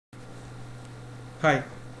Hi,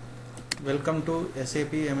 welcome to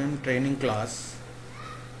SAP MM training class.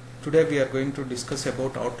 Today we are going to discuss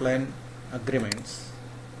about outline agreements.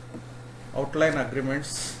 Outline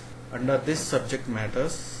agreements under this subject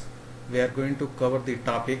matters. We are going to cover the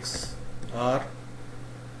topics are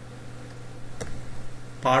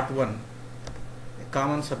part 1, a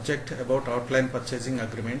common subject about outline purchasing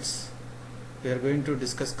agreements. We are going to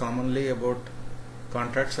discuss commonly about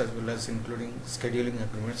contracts as well as including scheduling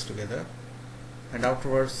agreements together. And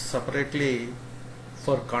afterwards separately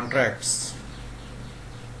for contracts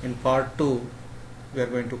in part 2 we are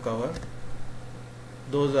going to cover.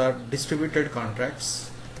 Those are distributed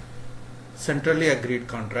contracts, centrally agreed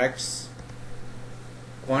contracts,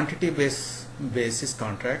 quantity basis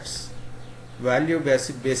contracts, value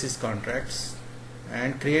basis contracts,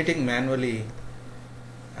 and creating manually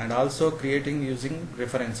and also creating using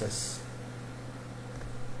references.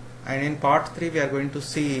 And in part 3 we are going to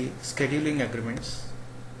see scheduling agreements.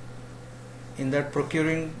 In that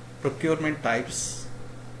procurement types,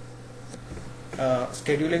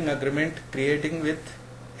 scheduling agreement creating with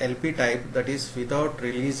LP type, that is without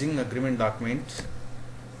releasing agreement document,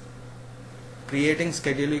 creating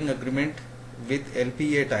scheduling agreement with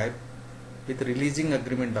LPA type with releasing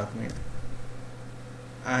agreement document,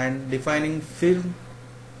 and defining firm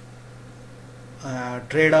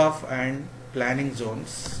trade-off and planning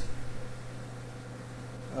zones.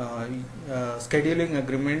 Scheduling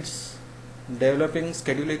agreements, developing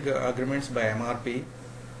scheduling agreements by MRP,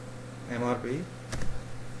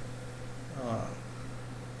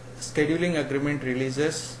 scheduling agreement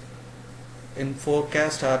releases in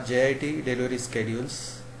forecast or JIT delivery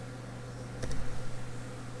schedules,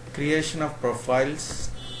 creation of profiles,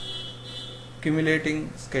 accumulating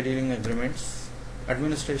scheduling agreements,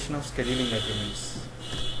 administration of scheduling agreements.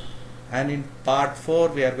 And in part 4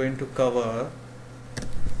 we are going to cover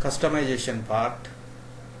customization part,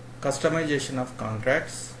 customization of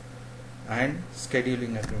contracts and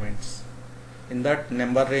scheduling agreements. In that,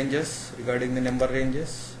 number ranges, regarding the number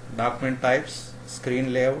ranges, document types,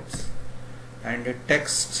 screen layouts, and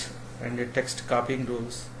text copying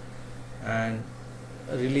rules, and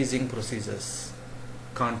releasing procedures,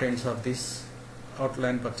 contents of this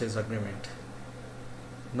outline purchase agreement.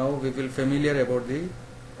 Now we will familiar about the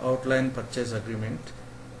outline purchase agreement.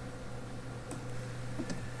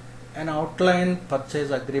 An outline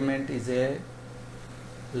purchase agreement is a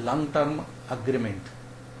long-term agreement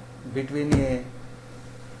between a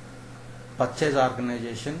purchase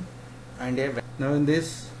organization and a vendor. Now in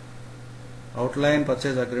this outline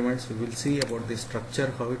purchase agreements we will see about the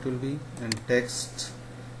structure, how it will be, and text,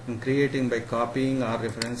 and creating by copying or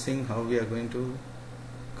referencing, how we are going to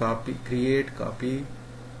create, copy,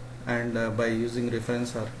 and by using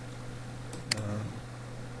reference or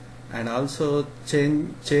and also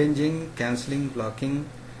changing, cancelling, blocking,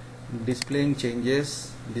 displaying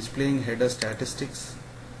changes, displaying header statistics,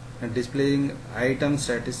 and displaying item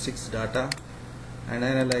statistics data, and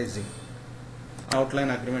analyzing.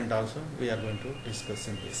 Outline agreement also we are going to discuss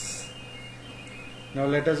in this. Now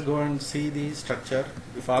let us go and see the structure.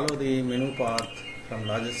 We follow the menu path from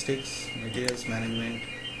logistics, materials management,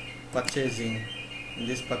 purchasing. In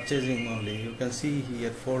this purchasing only you can see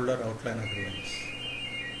here folder outline agreements.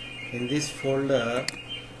 In this folder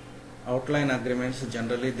outline agreements,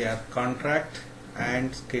 generally they are contract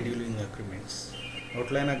and scheduling agreements.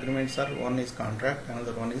 Outline agreements are, one is contract,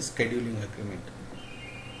 another one is scheduling agreement.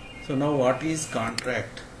 So now what is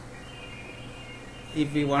contract?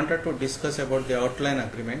 If we wanted to discuss about the outline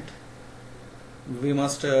agreement, we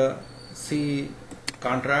must see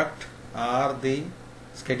contract or the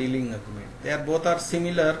scheduling agreement. They are both are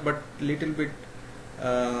similar, but little bit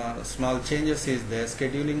small changes is there.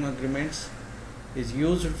 Scheduling agreements is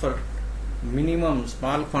used for minimum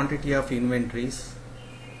small quantity of inventories.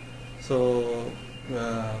 So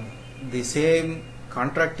the same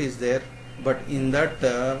contract is there, but in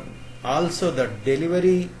that also the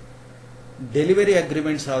delivery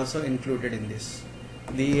agreements also included in this.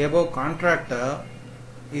 The above contract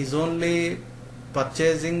is only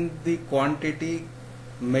purchasing the quantity,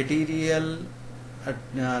 material,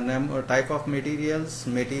 type of materials,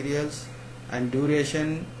 and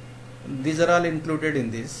duration. These are all included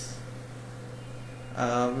in this.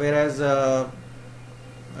 Whereas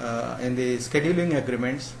in the scheduling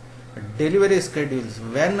agreements, delivery schedules,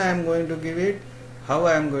 when I am going to give it, how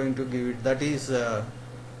I am going to give it, that is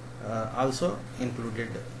also included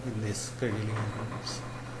in this scheduling agreements.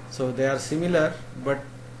 So they are similar, but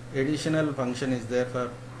additional function is there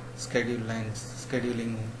for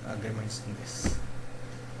scheduling agreements in this.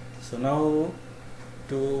 So now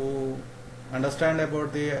to understand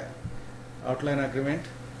about the outline agreement,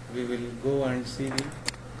 we will go and see the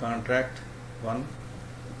contract one.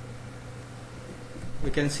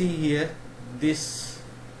 We can see here this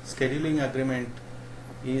scheduling agreement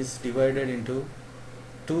is divided into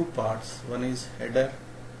two parts. One is header,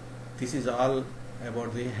 this is all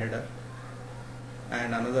about the header,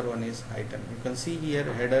 and another one is item. You can see here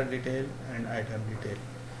header detail and item detail.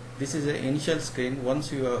 This is the initial screen.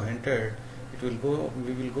 Once you have entered, it will go,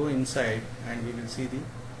 we will go inside and we will see the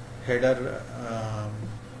header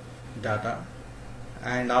data,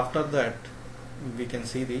 and after that we can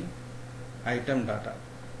see the item data.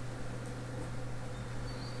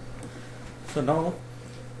 So now,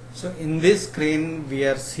 so in this screen we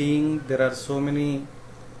are seeing there are so many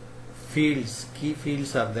fields, key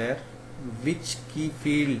fields are there. Which key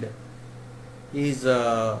field is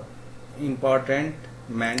important,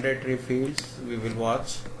 mandatory fields we will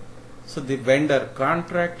watch. So the vendor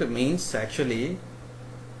contract means actually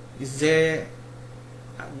is a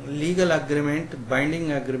legal agreement,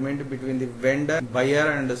 binding agreement between the vendor,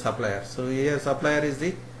 buyer and the supplier. So here supplier is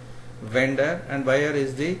the vendor and buyer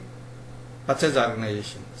is the purchase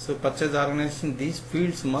organization. So purchase organization, these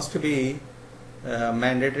fields must be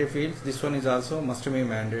mandatory fields. This one is also must be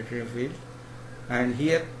mandatory field, and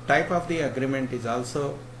here type of the agreement is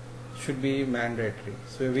also should be mandatory.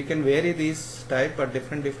 So we can vary these type or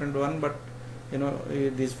different one, but you know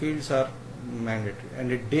these fields are mandatory, and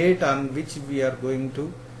the date on which we are going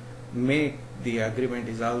to make the agreement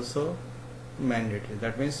is also mandatory.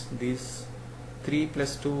 That means these 3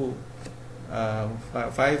 plus 2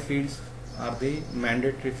 5 fields are the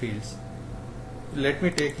mandatory fields. Let me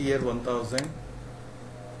take here 1000,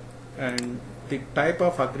 and the type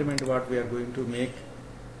of agreement what we are going to make,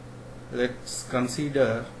 let's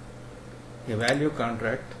consider a value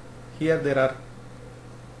contract. Here there are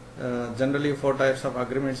generally 4 types of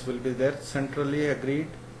agreements will be there: centrally agreed,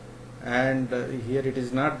 and here it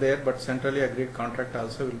is not there, but centrally agreed contract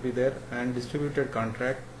also will be there, and distributed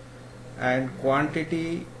contract, and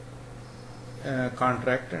quantity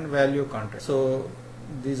contract, and value contract. So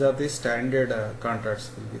these are the standard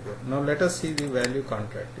contracts will be there. Now let us see the value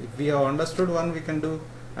contract. If we have understood one, we can do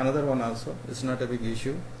another one also. It's not a big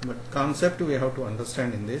issue, but concept we have to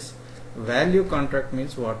understand in this. Value contract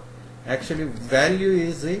means what? Actually value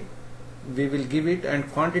is the, we will give it,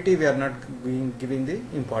 and quantity we are not giving the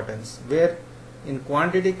importance. Where in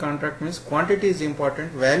quantity contract means quantity is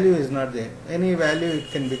important, value is not there. Any value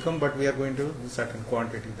it can become, but we are going to certain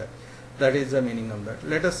quantity. That is the meaning of that.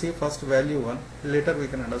 Let us see first value one, later we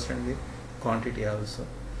can understand the quantity also.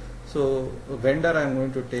 So vendor I am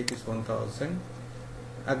going to take is 1000.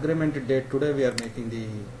 Agreement date, today we are making the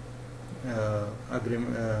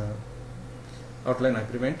outline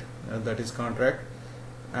agreement, that is contract.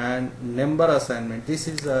 And number assignment, this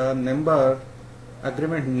is a number,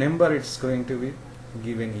 agreement number it's going to be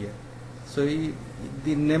given here. So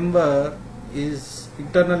the number is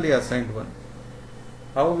internally assigned one.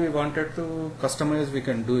 How we wanted to customize, we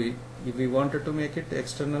can do it. If we wanted to make it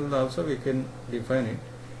external also, we can define it,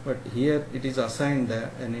 but here it is assigned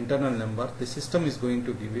an internal number. The system is going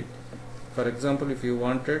to give it. For example, if you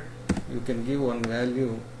wanted, you can give one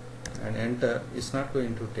value and enter. It's not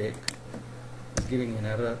going to take, it's giving an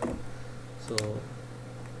error. So,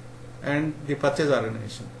 and the purchase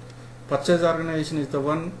organization is the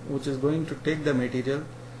one which is going to take the material.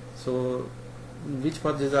 So which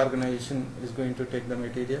purchase organization is going to take the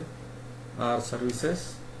material or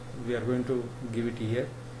services, we are going to give it here.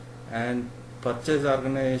 And purchase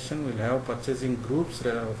organization will have purchasing groups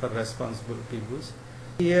for responsible people.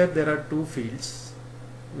 Here there are 2 fields.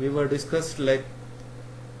 We were discussed, like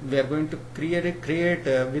we are going to create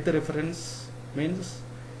with reference, means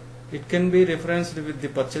it can be referenced with the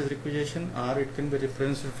purchase requisition, or it can be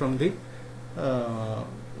referenced from the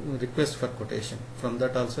request for quotation. From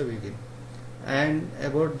that also we give. And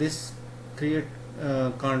about this create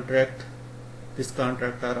contract, this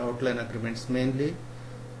contract are outline agreements, mainly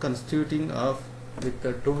constituting of with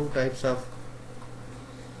the 2 types of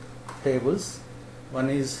tables. One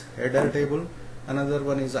is header table, another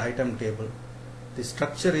one is item table. The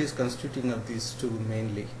structure is constituting of these 2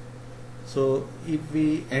 mainly. So if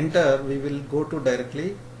we enter, we will go to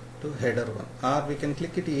directly to header one, or we can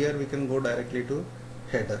click it here, we can go directly to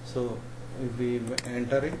header. So if we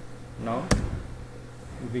enter it now,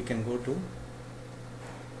 we can go to.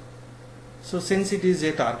 So since it is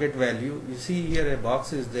a target value, you see here a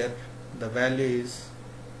box is there, the value is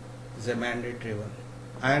a mandatory one,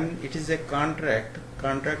 and it is a contract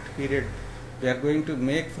period we are going to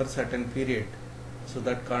make for certain period. So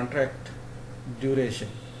that contract duration,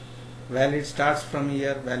 valid starts from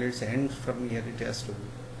here, valid ends from here, it has to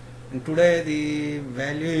be. And today the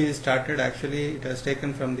value is started, actually it has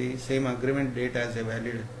taken from the same agreement date as a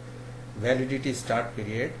validity start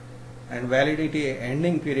period, and validity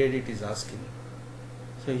ending period it is asking.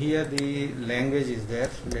 So here the language is there.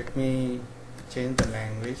 Let me change the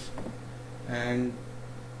language, and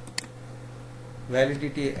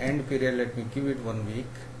validity end period, let me give it 1 week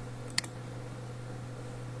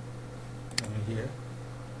here.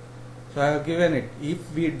 So I have given it.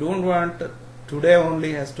 If we don't want today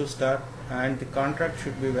only has to start, and the contract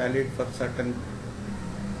should be valid for certain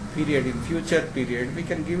period in future period, we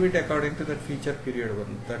can give it according to that future period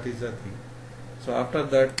one. That is the thing. So after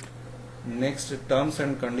that, next, terms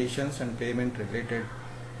and conditions and payment related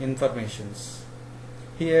informations.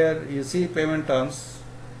 Here you see payment terms.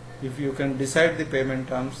 If you can decide the payment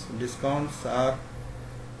terms, discounts or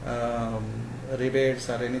rebates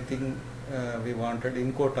or anything we wanted,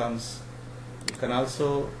 Incoterms. You can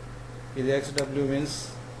also, with XW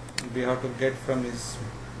means we have to get from his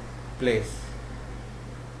place,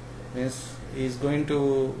 means he is going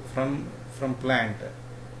to from plant,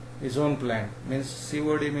 his own plant, means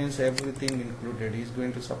COD means everything included, he is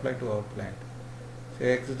going to supply to our plant. So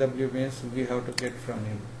XW means we have to get from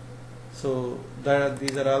him. So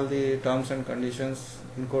these are all the terms and conditions.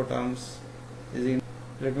 Incoterms is in.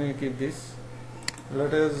 Let me keep this.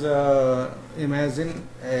 Let us imagine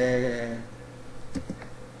a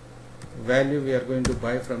value we are going to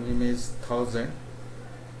buy from him is 1000,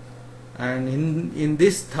 and in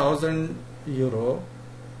this 1000 euro,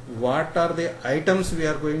 what are the items we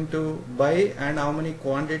are going to buy and how many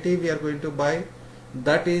quantity we are going to buy,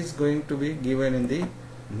 that is going to be given in the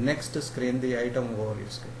next screen, the item overview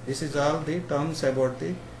screen. This is all the terms about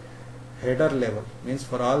the header level, means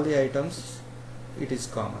for all the items it is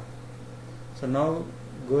common. So now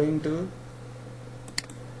going to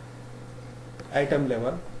item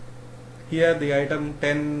level, here the item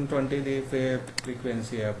 10, 20, the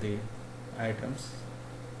frequency of the items.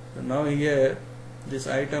 So now here this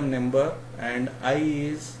item number, and I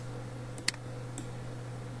is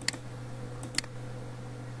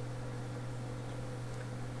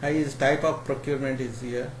type of procurement is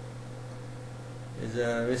here. Is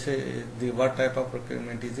what type of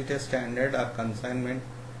procurement? Is it a standard or consignment,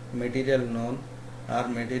 material known or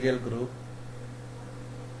material group,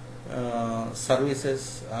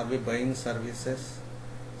 services, are we buying services?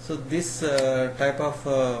 So this type of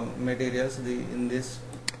materials, in this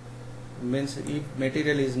means if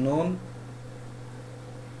material is known,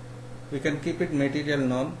 we can keep it material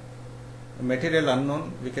known. Material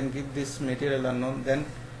unknown, we can keep this material unknown. Then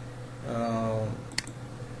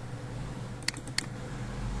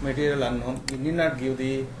material unknown, we need not give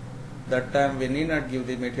the, that time we need not give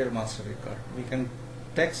the material master record. We can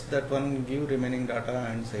text that one, give remaining data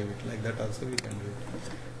and save it. Like that also we can do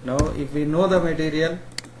it. Now if we know the material,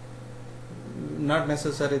 not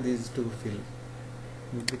necessary these to fill,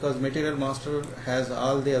 because material master has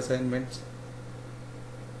all the assignments.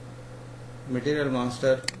 Material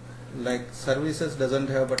master, like services doesn't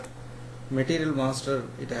have, but material master,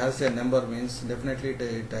 it has a number, means definitely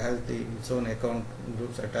it has its own account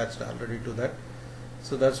groups attached already to that.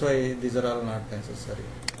 So that's why these are all not necessary.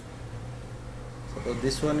 So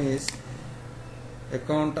this one is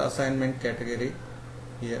account assignment category.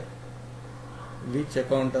 Here, which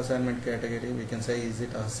account assignment category, we can say, is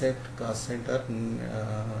it asset, cost center,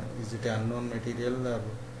 is it unknown material, or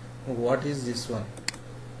what is this one?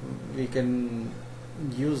 We can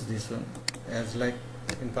use this one as like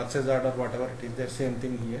in purchase order, whatever it is, the same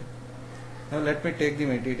thing here. Now let me take the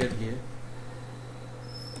material here.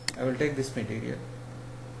 I will take this material,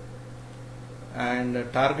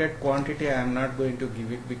 and target quantity I am not going to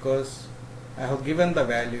give it, because I have given the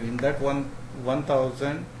value in that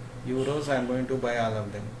 1000 euros. I am going to buy all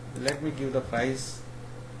of them. Let me give the price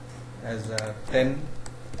as 10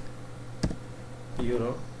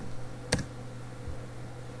 euro.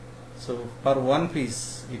 So per one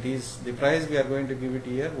piece, it is the price we are going to give it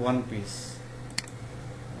here, one piece.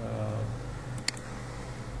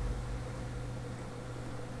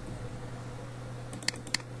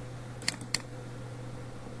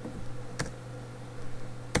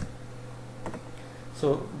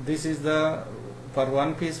 So this is the per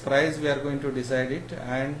one piece price we are going to decide it,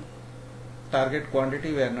 and target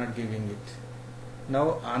quantity we are not giving it.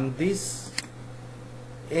 Now on this,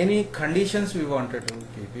 any conditions we wanted to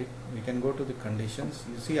keep it, we can go to the conditions.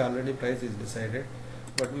 You see already price is decided,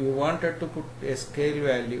 but we wanted to put a scale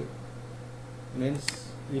value, means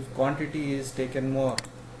if quantity is taken more,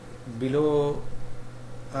 below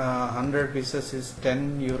 100 pieces is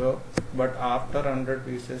 10 euro, but after 100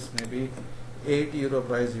 pieces maybe 8 euro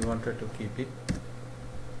price you wanted to keep it.